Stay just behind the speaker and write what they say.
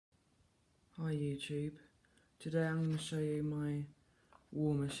Hi YouTube, today I'm going to show you my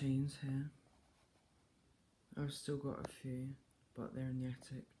war machines here. I've still got a few, but they're in the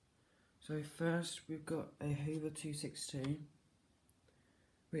attic. So first we've got a Hoover 262,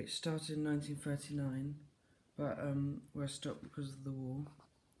 which started in 1939, but were stopped because of the war.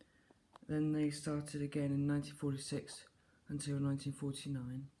 Then they started again in 1946 until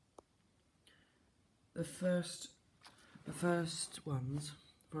 1949. The first ones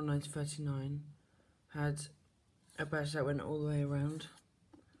from 1939 had a badge that went all the way around,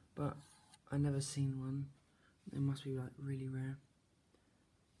 but I never seen one. They must be like really rare.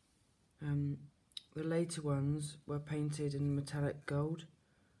 The later ones were painted in metallic gold,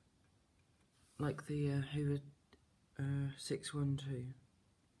 like the Hoover 612.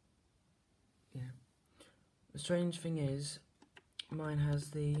 Yeah. The strange thing is, mine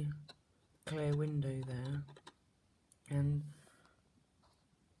has the clear window there, and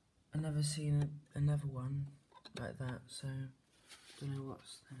I never seen another one like that, so don't know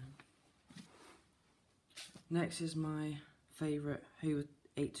what's there. Next is my favourite Hoover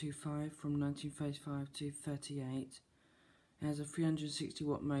 825 from 1935 to 38. It has a 360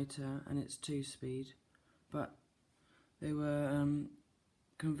 watt motor and it's 2-speed, but they were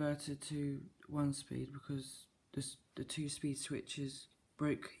converted to 1-speed because the 2-speed switches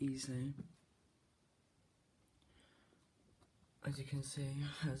broke easily. As you can see,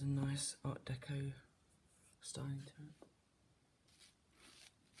 it has a nice Art Deco style to it.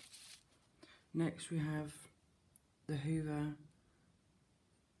 Next we have the Hoover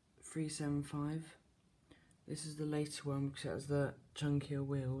 375. This is the later one because it has the chunkier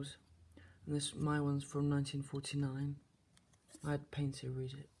wheels, and my one's from 1949. I had painted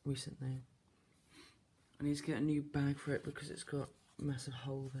it recently. I need to get a new bag for it because it's got a massive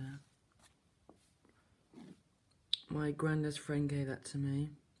hole there. My granddad's friend gave that to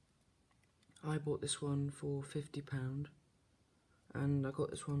me. I bought this one for £50 and I got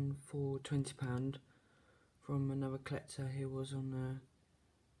this one for £20 from another collector who was on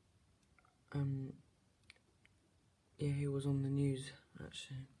he was on the news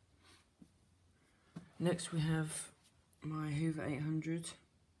actually. Next we have my Hoover 800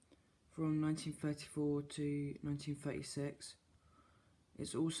 from 1934 to 1936.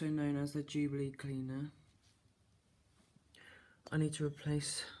 It's also known as the Jubilee cleaner. I need to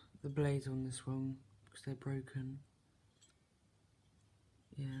replace the blades on this one because they're broken.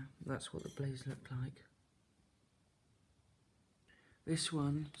 Yeah, that's what the blades look like. This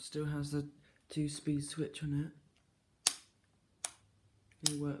one still has the 2-speed switch on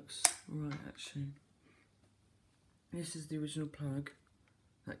it. It works alright actually. This is the original plug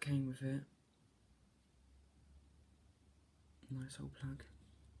that came with it. Nice old plug.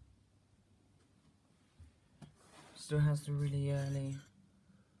 Still has the really early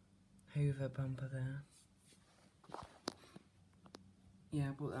Hoover bumper there. Yeah,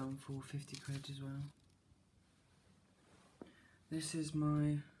 I bought that one for 50 quid as well. This is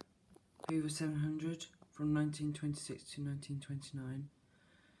my Hoover 700 from 1926 to 1929.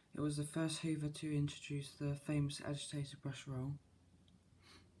 It was the first Hoover to introduce the famous agitated brush roll.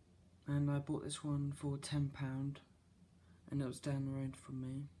 And I bought this one for £10 and it was down the road from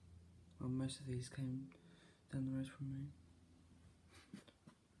me. Well, most of these came down the road from me.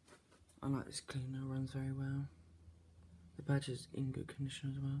 I like this cleaner, runs very well. The badge is in good condition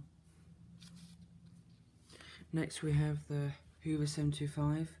as well. Next we have the Hoover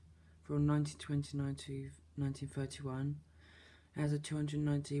 725 from 1929 to 1931. It has a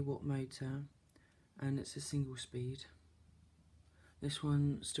 290 watt motor and it's a single speed. This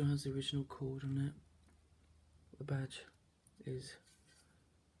one still has the original cord on it. The badge is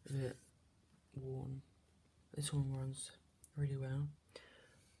a bit worn. This one runs really well.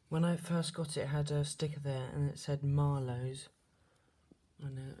 When I first got it, it had a sticker there and it said Marlowe's.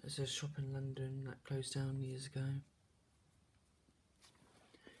 And it's a shop in London that closed down years ago.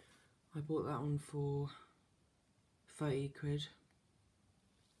 I bought that one for 30 quid.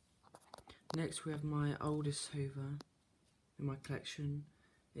 Next we have my oldest Hoover in my collection.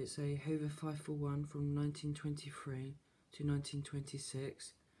 It's a Hoover 541 from 1923 to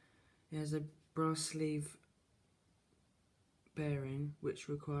 1926. It has a brass sleeve bearing which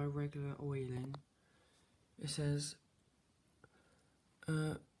require regular oiling. It says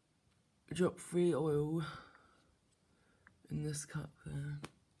drop free oil in this cup there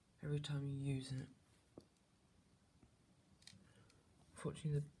every time you use it.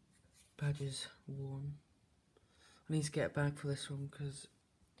 Unfortunately the badge is worn. I need to get a bag for this one because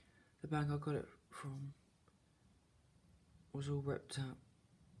the bag I got it from was all ripped up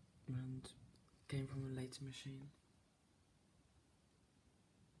and came from a later machine.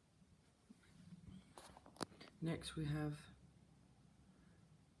 Next we have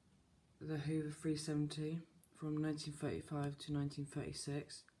the Hoover 370 from 1935 to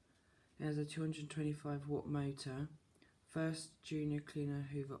 1936. It has a 225 watt motor. First junior cleaner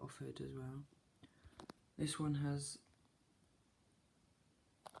Hoover offered as well. This one has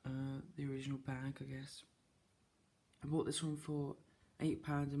the original bag, I guess. I bought this one for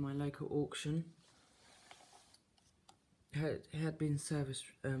 £8 in my local auction. It had been serviced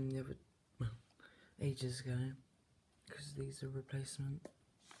ages ago, because these are replacement.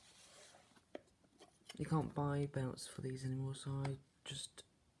 You can't buy belts for these anymore, so I just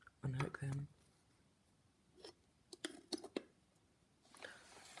unhook them.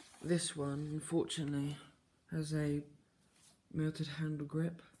 This one, unfortunately, has a melted handle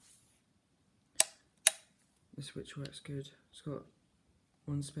grip. The switch works good. It's got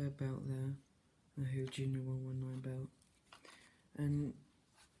one spare belt there, a Hoover Junior 119 belt, and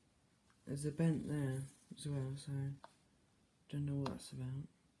there's a bent there as well, so don't know what that's about.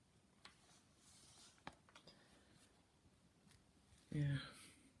 Yeah.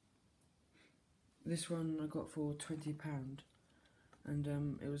 This one I got for £20,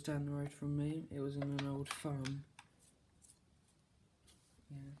 and it was down the road from me. It was in an old farm.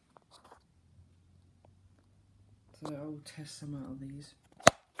 Yeah. So I'll test some out of these.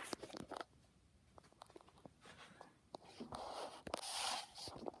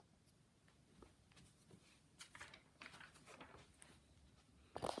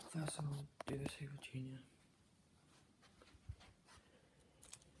 First I'll do this Hoover Junior.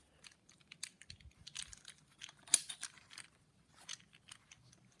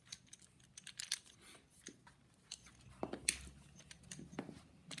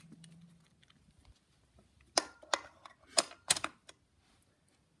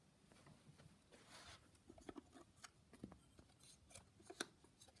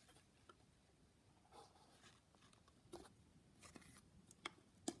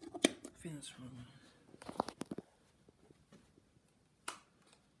 I think that's wrong.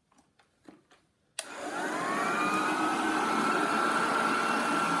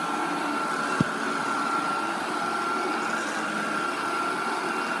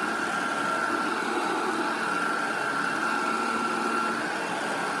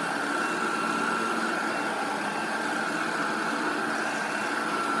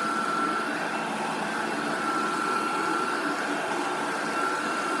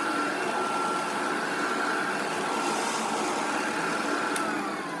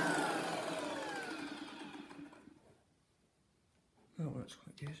 That works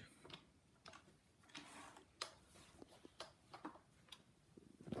quite good.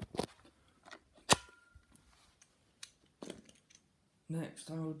 Next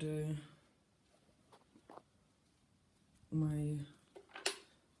I'll do my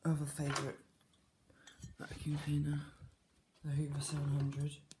other favourite vacuum cleaner, the Hoover 700.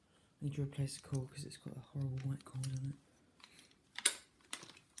 I need to replace the cord because it's got a horrible white cord in it.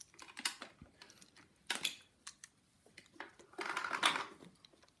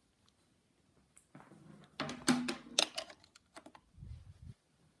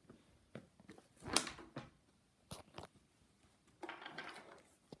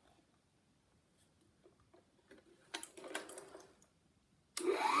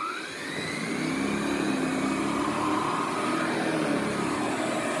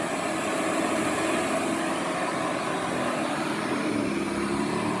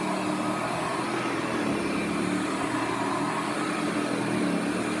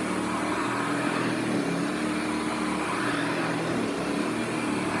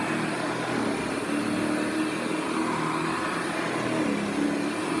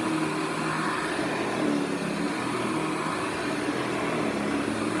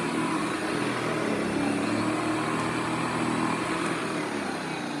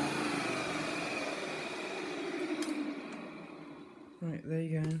 Right, there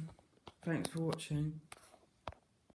you go. Thanks for watching.